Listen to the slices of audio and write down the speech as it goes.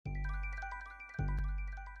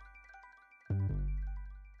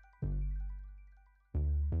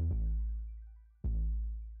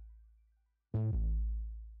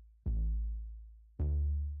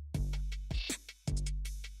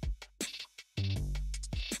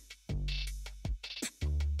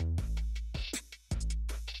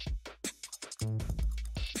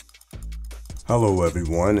Hello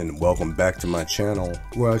everyone, and welcome back to my channel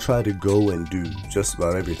where I try to go and do just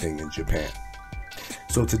about everything in Japan.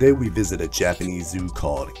 So today we visit a Japanese zoo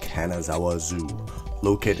called Kanazawa Zoo,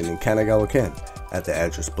 located in Kanagawa-ken at the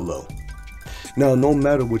address below. Now, no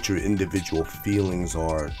matter what your individual feelings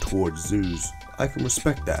are towards zoos, I can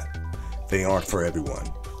respect that. They aren't for everyone.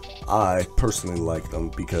 I personally like them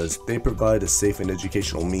because they provide a safe and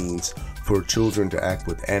educational means for children to act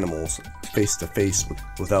with animals face to face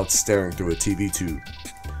without staring through a TV tube.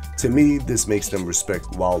 To me, this makes them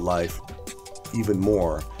respect wildlife even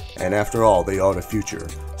more, and after all, they are the future,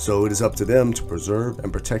 so it is up to them to preserve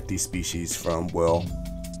and protect these species from, well,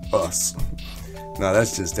 us. Now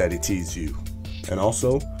that's just Daddy T's you. And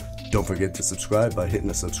also, don't forget to subscribe by hitting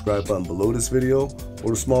the subscribe button below this video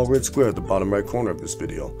or the small red square at the bottom right corner of this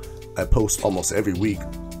video. I post almost every week,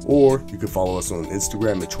 or you can follow us on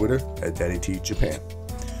Instagram and Twitter at Daddy T Japan.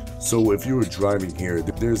 So if you were driving here,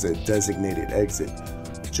 there's a designated exit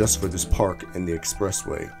just for this park in the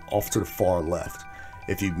expressway off to the far left.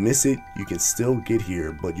 If you miss it, you can still get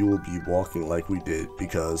here, but you will be walking like we did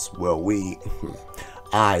because, well,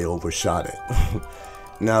 I overshot it.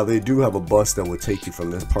 Now, they do have a bus that will take you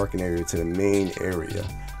from this parking area to the main area.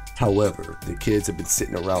 However, the kids have been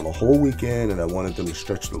sitting around the whole weekend and I wanted them to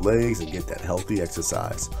stretch their legs and get that healthy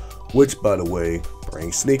exercise. Which, by the way,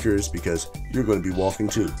 bring sneakers because you're going to be walking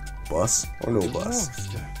too. Bus or no bus.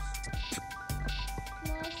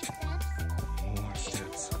 More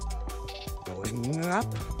steps. Going up.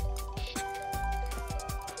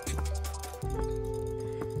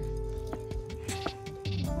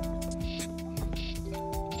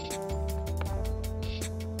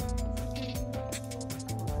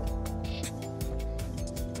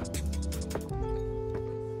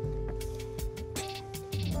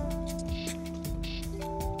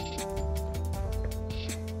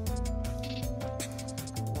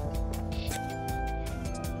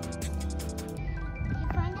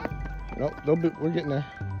 Nope, we're getting there.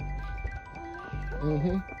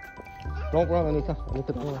 Don't run, Anita.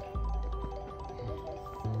 Anita, don't run.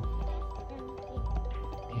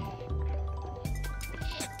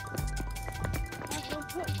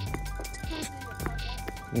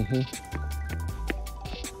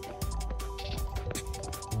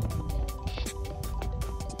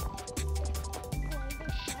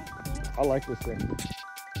 I like this thing.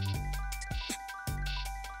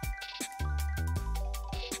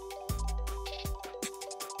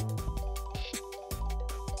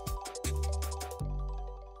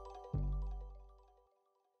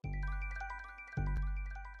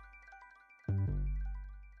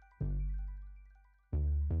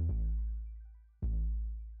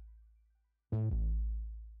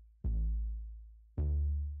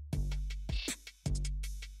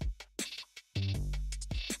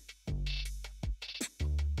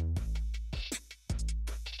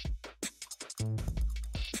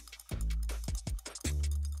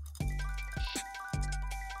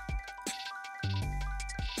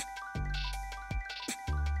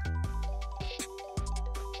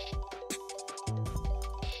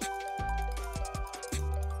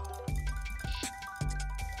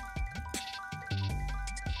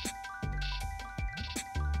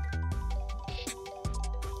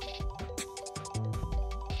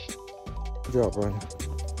 Good job, Ryan.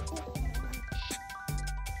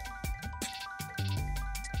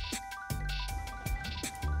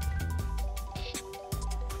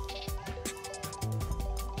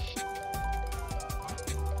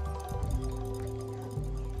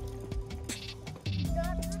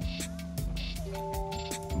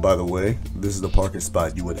 By the way, this is the parking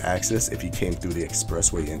spot you would access if you came through the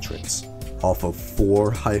expressway entrance off of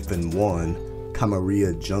 4-1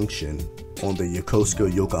 Kamaria Junction on the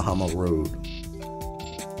Yokosuka-Yokohama Road.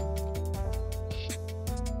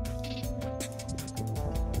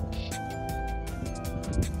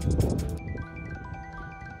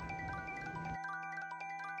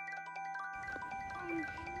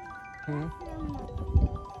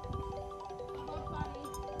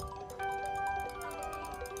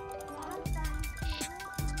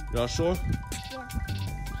 Y'all sure?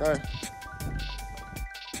 Yeah.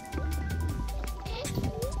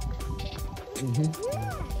 Okay.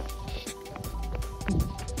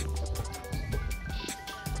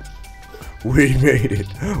 We made it.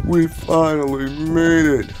 We finally made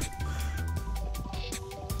it.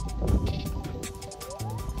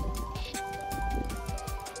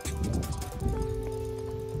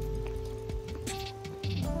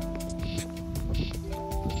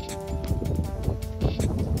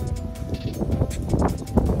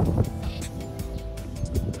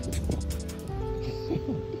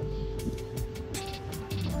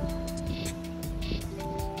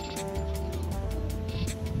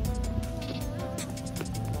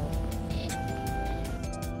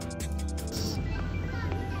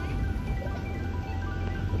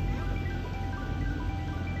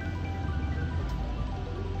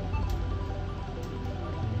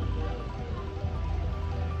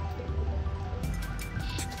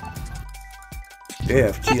 They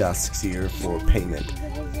have kiosks here for payment,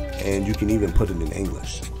 and you can even put it in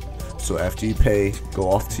English. So after you pay, go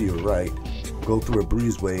off to your right, go through a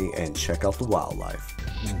breezeway, and check out the wildlife.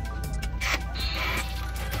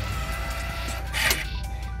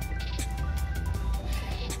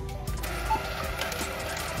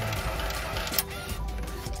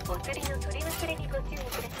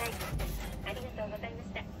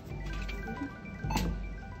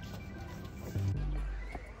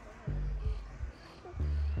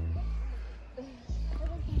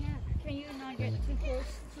 Can you not get too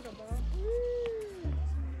close to the ball?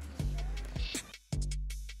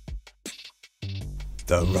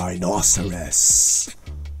 The rhinoceros,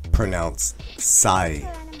 pronounced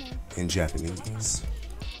Sai in Japanese.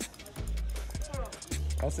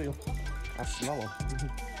 I'll see you. I smell him.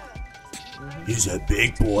 He's a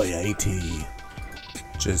big boy, ain't he?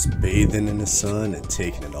 Just bathing in the sun and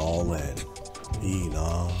taking it all in. Some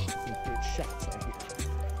good shots right here.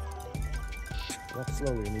 Walk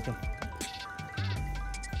slowly, Anika.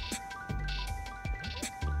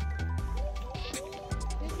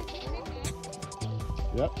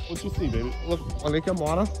 Yep, what you see, baby? Look, Anika,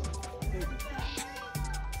 Moana.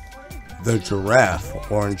 The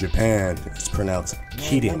giraffe, or in Japan, it's pronounced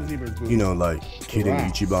Kirin. You know, like Kirin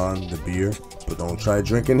Ichiban, the beer. But don't try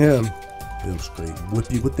drinking him. He'll straight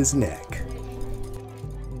whip you with his neck.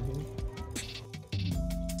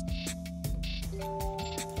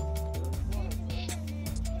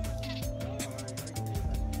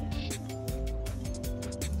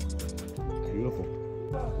 Beautiful.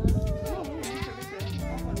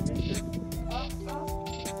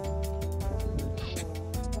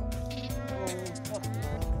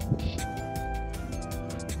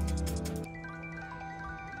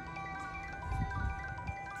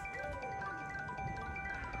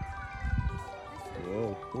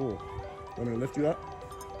 Whoa, cool. Want me to lift you up?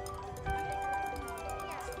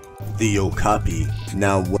 The okapi.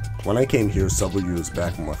 Now, when I came here several years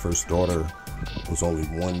back when my first daughter was only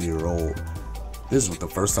 1 year old, this was the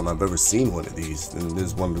first time I've ever seen one of these, and this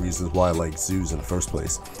is one of the reasons why I like zoos in the first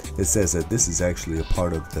place. It says that this is actually a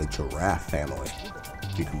part of the giraffe family,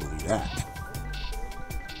 if you can believe that.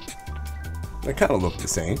 They kind of look the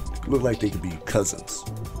same. Look like they could be cousins,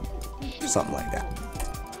 something like that.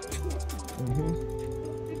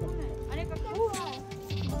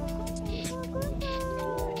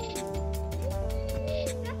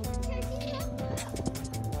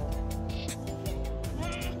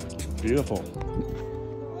 Beautiful.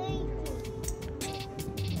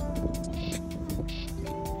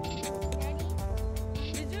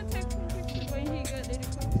 Did you take some pictures when he got ready to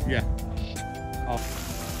come? Yeah.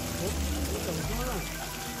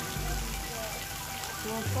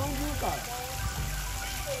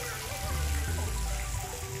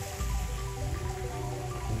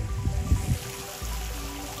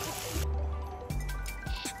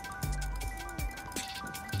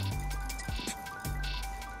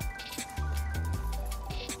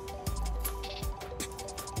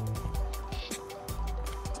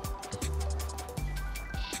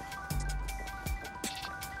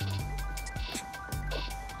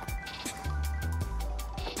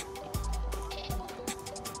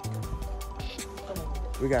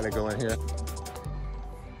 We gotta go in here.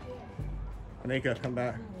 Anika, come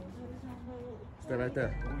back. Stay right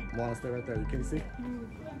there. Moana, stay right there. Can you see?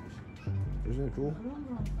 Isn't it cool?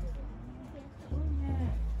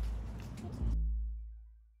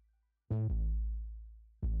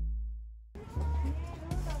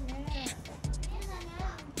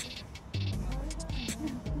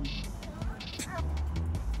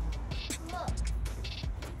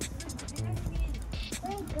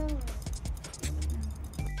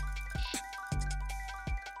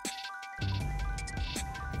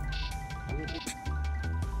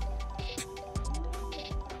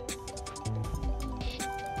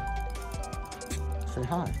 Say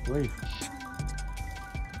hi, wave.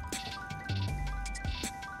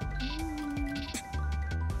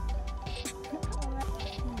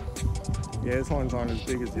 Yeah, his horns aren't as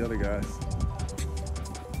big as the other guys.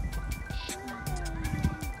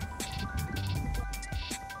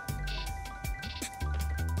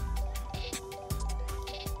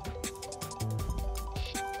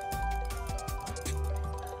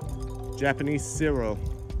 Japanese Zero.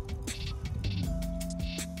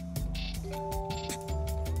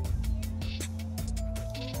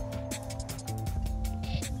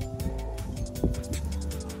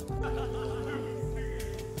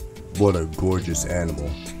 What a gorgeous animal.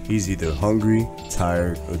 He's either hungry,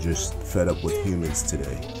 tired, or just fed up with humans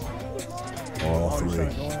today. Or all three. Can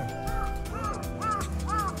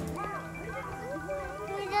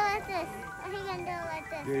we do like this? I think I can do it like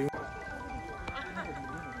this.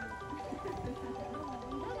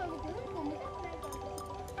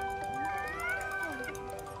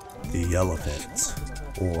 the elephant,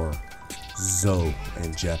 or zo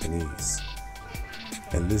in Japanese.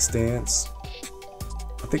 And this dance,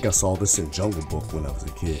 I think I saw this in Jungle Book when I was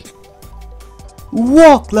a kid.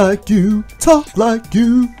 Walk like you, talk like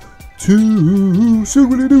you, too,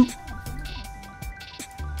 shoo-a-doo.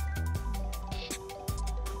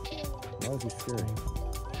 Why was he scary?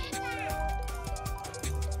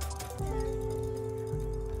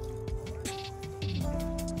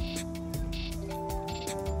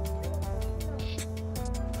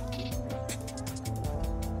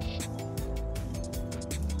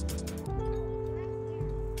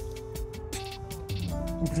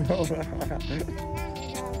 I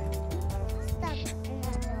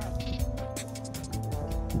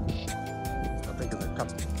think it's a cup.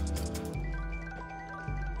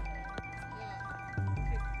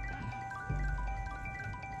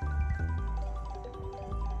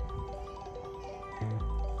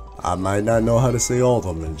 I might not know how to say all of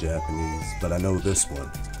them in Japanese, but I know this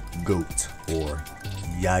one, goat, or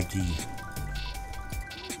yagi.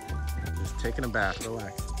 Just taking a bath,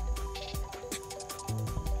 relax.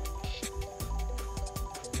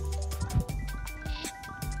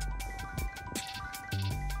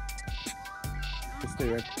 Stay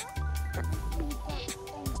right.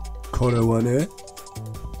 Kore wa ne,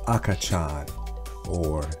 akachan,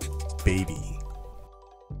 or baby.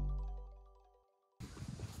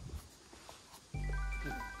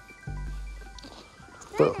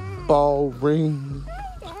 Football ring.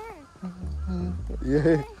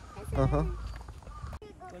 Yeah. Uh-huh.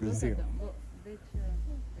 You see it?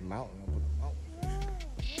 Mountain.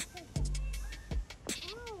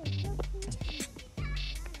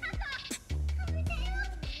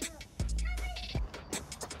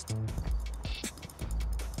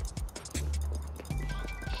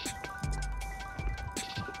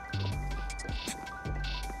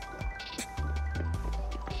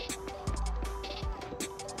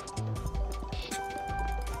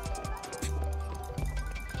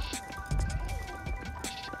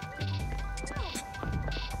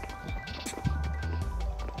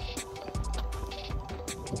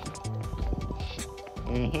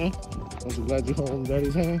 Aren't you glad you're holding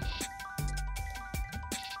Daddy's hand?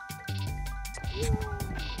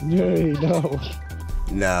 Yay, no.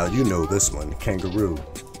 Now you know this one, kangaroo.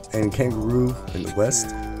 And kangaroo in the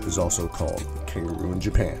West is also called kangaroo in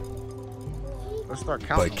Japan. Let's start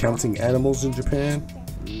counting. But counting animals in Japan?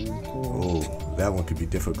 Oh, that one could be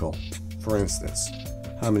difficult. For instance,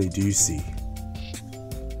 how many do you see?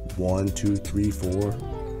 1, 2, 3, 4.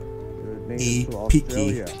 I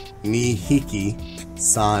piki, ni hiki,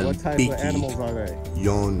 san What type of animals biki, are they?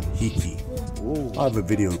 yon hiki. Ooh, I'll have a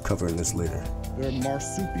video covering this later. they're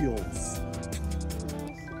marsupials.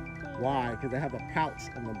 Why? Because they have a pouch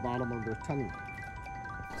on the bottom of their tummy.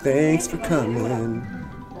 Thanks for coming.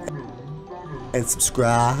 And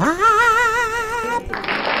subscribe.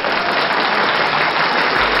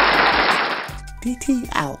 DT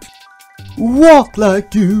out. Walk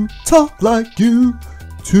like you, talk like you,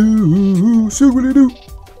 too, shoo-a-doo.